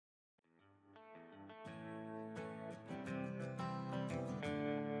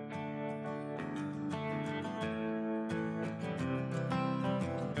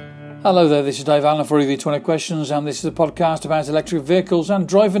Hello there, this is Dave Allen for EV20 Questions, and this is a podcast about electric vehicles and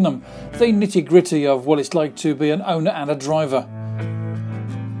driving them, the nitty gritty of what it's like to be an owner and a driver.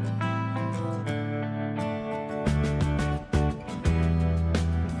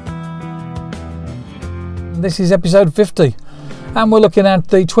 This is episode 50, and we're looking at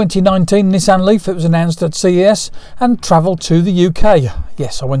the 2019 Nissan Leaf. It was announced at CES and travelled to the UK.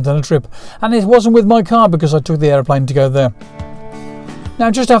 Yes, I went on a trip, and it wasn't with my car because I took the aeroplane to go there. Now,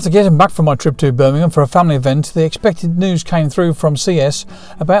 just after getting back from my trip to Birmingham for a family event, the expected news came through from CS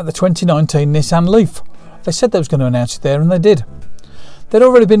about the 2019 Nissan Leaf. They said they was going to announce it there, and they did. There'd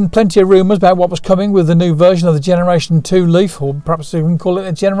already been plenty of rumours about what was coming with the new version of the Generation 2 Leaf, or perhaps we can call it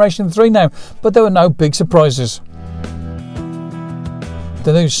a Generation 3 now, but there were no big surprises.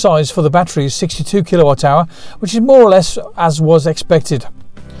 The new size for the battery is 62 kilowatt hour, which is more or less as was expected.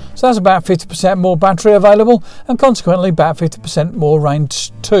 So that's about 50% more battery available, and consequently about 50% more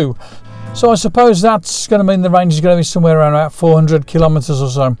range too. So I suppose that's going to mean the range is going to be somewhere around about 400 kilometres or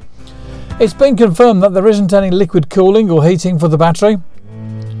so. It's been confirmed that there isn't any liquid cooling or heating for the battery.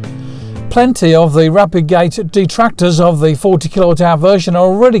 Plenty of the Rapid Gate detractors of the 40 kilowatt hour version are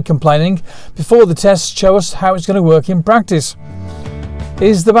already complaining before the tests show us how it's going to work in practice.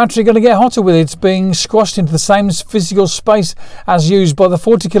 Is the battery going to get hotter with it being squashed into the same physical space as used by the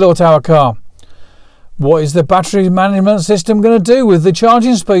 40 kilowatt hour car? What is the battery management system going to do with the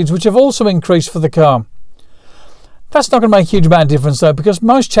charging speeds, which have also increased for the car? That's not going to make a huge amount of difference though, because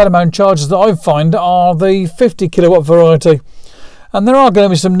most Chatham-owned chargers that I find are the 50 kilowatt variety. And there are going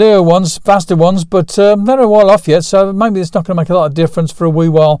to be some newer ones, faster ones, but they're a while off yet, so maybe it's not going to make a lot of difference for a wee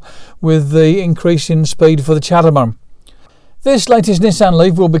while with the increase in speed for the Chatham. This latest Nissan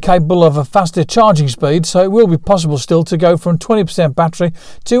Leaf will be capable of a faster charging speed, so it will be possible still to go from 20% battery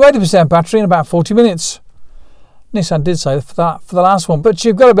to 80% battery in about 40 minutes. Nissan did say for the last one, but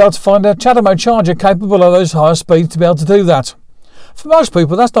you've got to be able to find a Chatham charger capable of those higher speeds to be able to do that. For most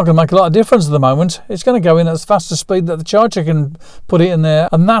people, that's not going to make a lot of difference at the moment. It's going to go in at as fast a speed that the charger can put it in there,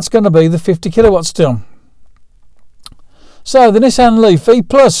 and that's going to be the 50 kilowatts still. So the Nissan Leaf E+,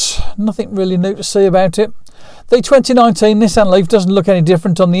 nothing really new to see about it. The 2019 Nissan Leaf doesn't look any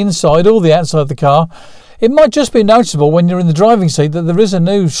different on the inside or the outside of the car. It might just be noticeable when you're in the driving seat that there is a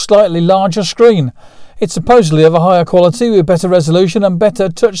new, slightly larger screen. It's supposedly of a higher quality with better resolution and better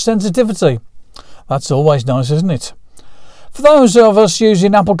touch sensitivity. That's always nice, isn't it? For those of us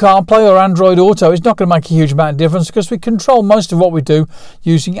using Apple CarPlay or Android Auto, it's not going to make a huge amount of difference because we control most of what we do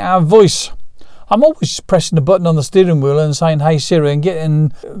using our voice. I'm always pressing a button on the steering wheel and saying, "Hey Siri," and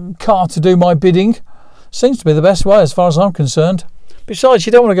getting car to do my bidding. Seems to be the best way as far as I'm concerned. Besides,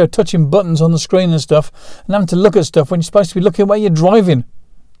 you don't want to go touching buttons on the screen and stuff and having to look at stuff when you're supposed to be looking where you're driving.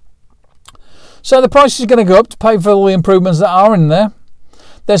 So the price is going to go up to pay for all the improvements that are in there.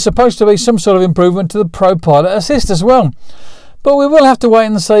 There's supposed to be some sort of improvement to the Pro Pilot Assist as well. But we will have to wait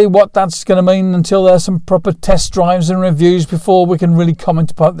and see what that's going to mean until there's some proper test drives and reviews before we can really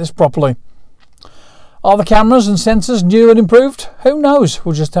comment about this properly. Are the cameras and sensors new and improved? Who knows?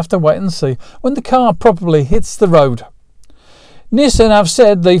 We'll just have to wait and see when the car properly hits the road. Nissan have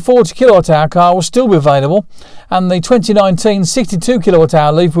said the 40 kilowatt hour car will still be available, and the 2019 62 kilowatt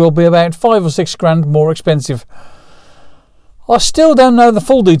hour Leaf will be about 5 or 6 grand more expensive. I still don't know the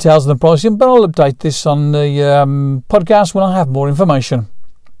full details of the pricing, but I'll update this on the podcast when I have more information.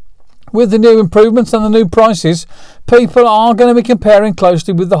 With the new improvements and the new prices, people are going to be comparing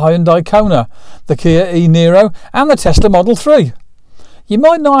closely with the Hyundai Kona, the Kia e-Niro and the Tesla Model 3. You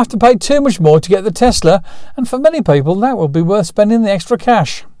might not have to pay too much more to get the Tesla, and for many people that will be worth spending the extra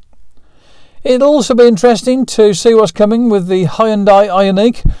cash. It'll also be interesting to see what's coming with the Hyundai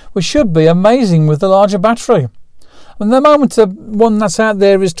Ioniq, which should be amazing with the larger battery. And the moment the one that's out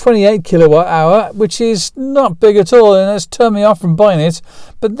there is 28 kilowatt hour, which is not big at all, and it's turned me off from buying it.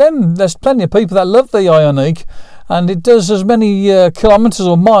 But then there's plenty of people that love the Ioniq, and it does as many kilometres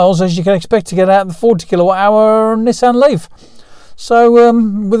or miles as you can expect to get out of the 40 kilowatt hour Nissan Leaf. So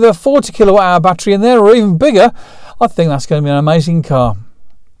with a 40 kilowatt hour battery in there, or even bigger, I think that's going to be an amazing car.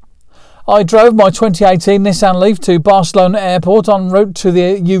 I drove my 2018 Nissan Leaf to Barcelona Airport en route to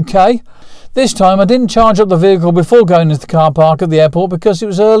the UK. This time I didn't charge up the vehicle before going into the car park at the airport because it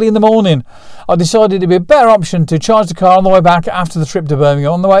was early in the morning. I decided it'd be a better option to charge the car on the way back after the trip to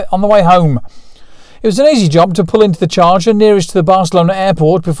Birmingham on the way home. It was an easy job to pull into the charger nearest to the Barcelona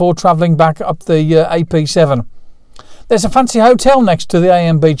airport before travelling back up the AP7. There's a fancy hotel next to the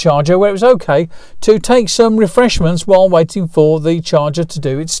AMB charger where it was okay to take some refreshments while waiting for the charger to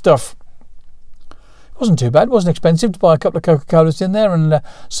do its stuff. It Wasn't too bad. It wasn't expensive to buy a couple of Coca-Colas in there and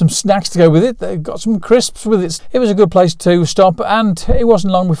some snacks to go with it. They got some crisps with it. It was a good place to stop, and it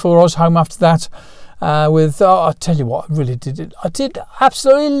wasn't long before I was home after that. I tell you what, I really did it. I did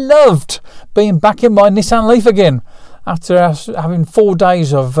absolutely loved being back in my Nissan Leaf again after having 4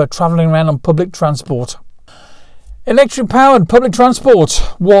 days of travelling around on public transport. Electric powered public transport.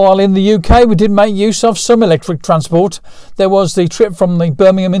 While in the UK we did make use of some electric transport, there was the trip from the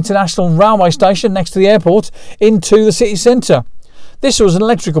Birmingham International Railway Station next to the airport into the city centre. This was an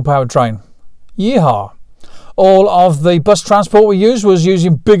electrical powered train. Yeehaw! All of the bus transport we used was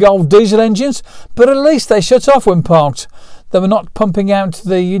using big old diesel engines, but at least they shut off when parked. They were not pumping out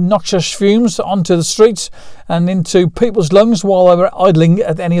the noxious fumes onto the streets and into people's lungs while they were idling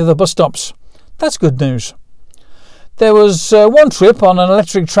at any of the bus stops. That's good news. There was one trip on an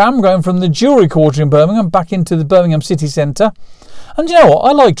electric tram going from the Jewellery Quarter in Birmingham back into the Birmingham city centre. And you know what?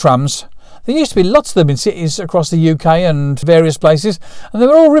 I like trams. There used to be lots of them in cities across the UK and various places, and they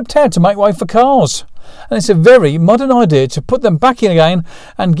were all ripped out to make way for cars. And it's a very modern idea to put them back in again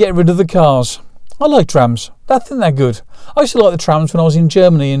and get rid of the cars. I like trams. I think they're good. I used to like the trams when I was in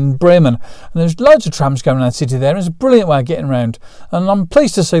Germany, in Bremen, and there's loads of trams going around the city there. It's a brilliant way of getting around, and I'm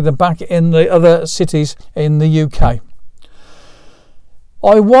pleased to see them back in the other cities in the UK.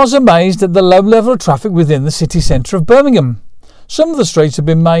 I was amazed at the low level of traffic within the city centre of Birmingham. Some of the streets have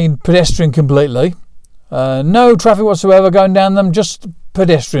been made pedestrian completely. No traffic whatsoever going down them, just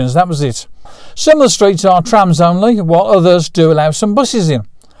pedestrians, that was it. Some of the streets are trams only, while others do allow some buses in.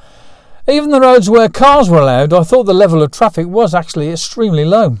 Even the roads where cars were allowed, I thought the level of traffic was actually extremely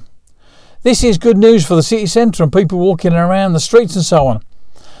low. This is good news for the city centre and people walking around the streets and so on.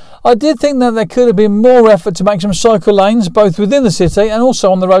 I did think that there could have been more effort to make some cycle lanes both within the city and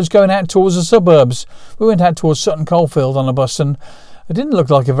also on the roads going out towards the suburbs. We went out towards Sutton Coldfield on a bus and it didn't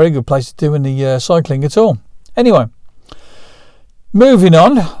look like a very good place to do any cycling at all. Anyway, moving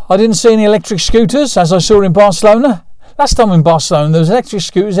on, I didn't see any electric scooters as I saw in Barcelona. Last time in Barcelona there was electric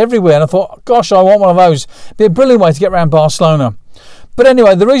scooters everywhere and I thought, gosh, I want one of those. It'd be a brilliant way to get around Barcelona. But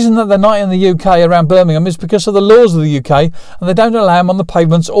anyway, the reason that they're not in the UK around Birmingham is because of the laws of the UK and they don't allow them on the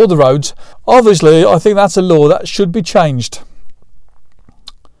pavements or the roads. Obviously, I think that's a law that should be changed.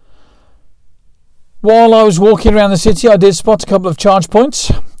 While I was walking around the city, I did spot a couple of charge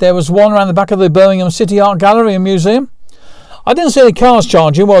points. There was one around the back of the Birmingham City Art Gallery and Museum. I didn't see any cars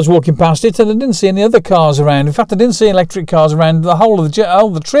charging while I was walking past it, and I didn't see any other cars around. In fact, I didn't see electric cars around the whole of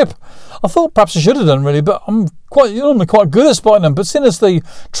the trip. I thought perhaps I should have done, really, but I'm normally quite good at spotting them. But since the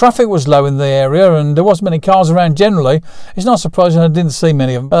traffic was low in the area and there wasn't many cars around generally, it's not surprising I didn't see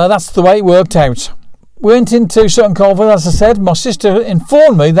many of them. That's the way it worked out. We went into Sutton Coldfield, as I said. My sister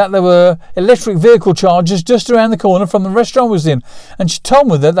informed me that there were electric vehicle chargers just around the corner from the restaurant I was in, and she told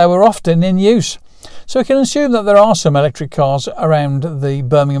me that they were often in use. So we can assume that there are some electric cars around the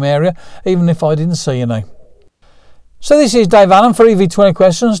Birmingham area, even if I didn't see any. So this is Dave Allen for EV20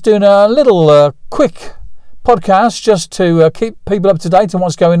 Questions, doing a little quick podcast just to keep people up to date on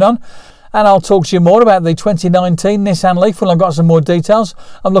what's going on. And I'll talk to you more about the 2019 Nissan Leaf when I've got some more details.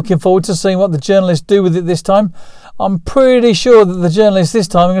 I'm looking forward to seeing what the journalists do with it this time. I'm pretty sure that the journalists this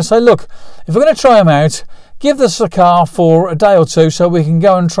time are going to say, look, if we're going to try them out, give us a car for a day or two so we can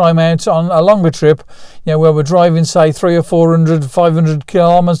go and try them out on a longer trip, where we're driving, say, 300 or 400, 500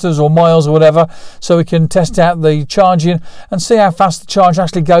 kilometres or miles or whatever, so we can test out the charging and see how fast the charge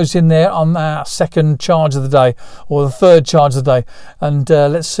actually goes in there on our second charge of the day or the third charge of the day. And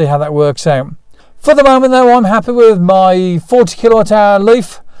let's see how that works out. For the moment, though, I'm happy with my 40 kilowatt hour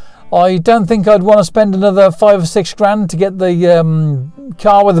Leaf. I don't think I'd want to spend another 5 or 6 grand to get the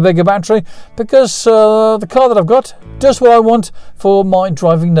car with a bigger battery, because the car that I've got does what I want for my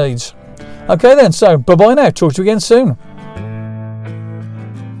driving needs. Okay then, so bye bye now, talk to you again soon.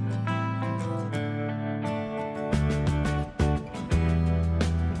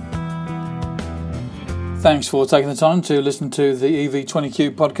 Thanks for taking the time to listen to the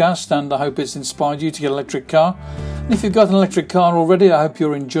EV20Q podcast, and I hope it's inspired you to get an electric car. And if you've got an electric car already, I hope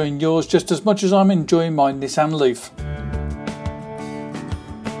you're enjoying yours just as much as I'm enjoying my Nissan Leaf.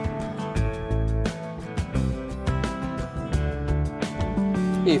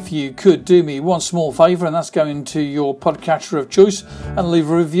 If you could do me one small favour, and that's go into your podcatcher of choice and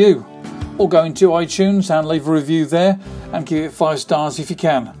leave a review, or go into iTunes and leave a review there and give it 5 stars if you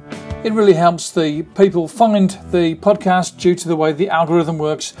can. It really helps the people find the podcast due to the way the algorithm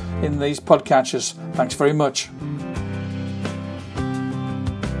works in these podcatchers. Thanks very much.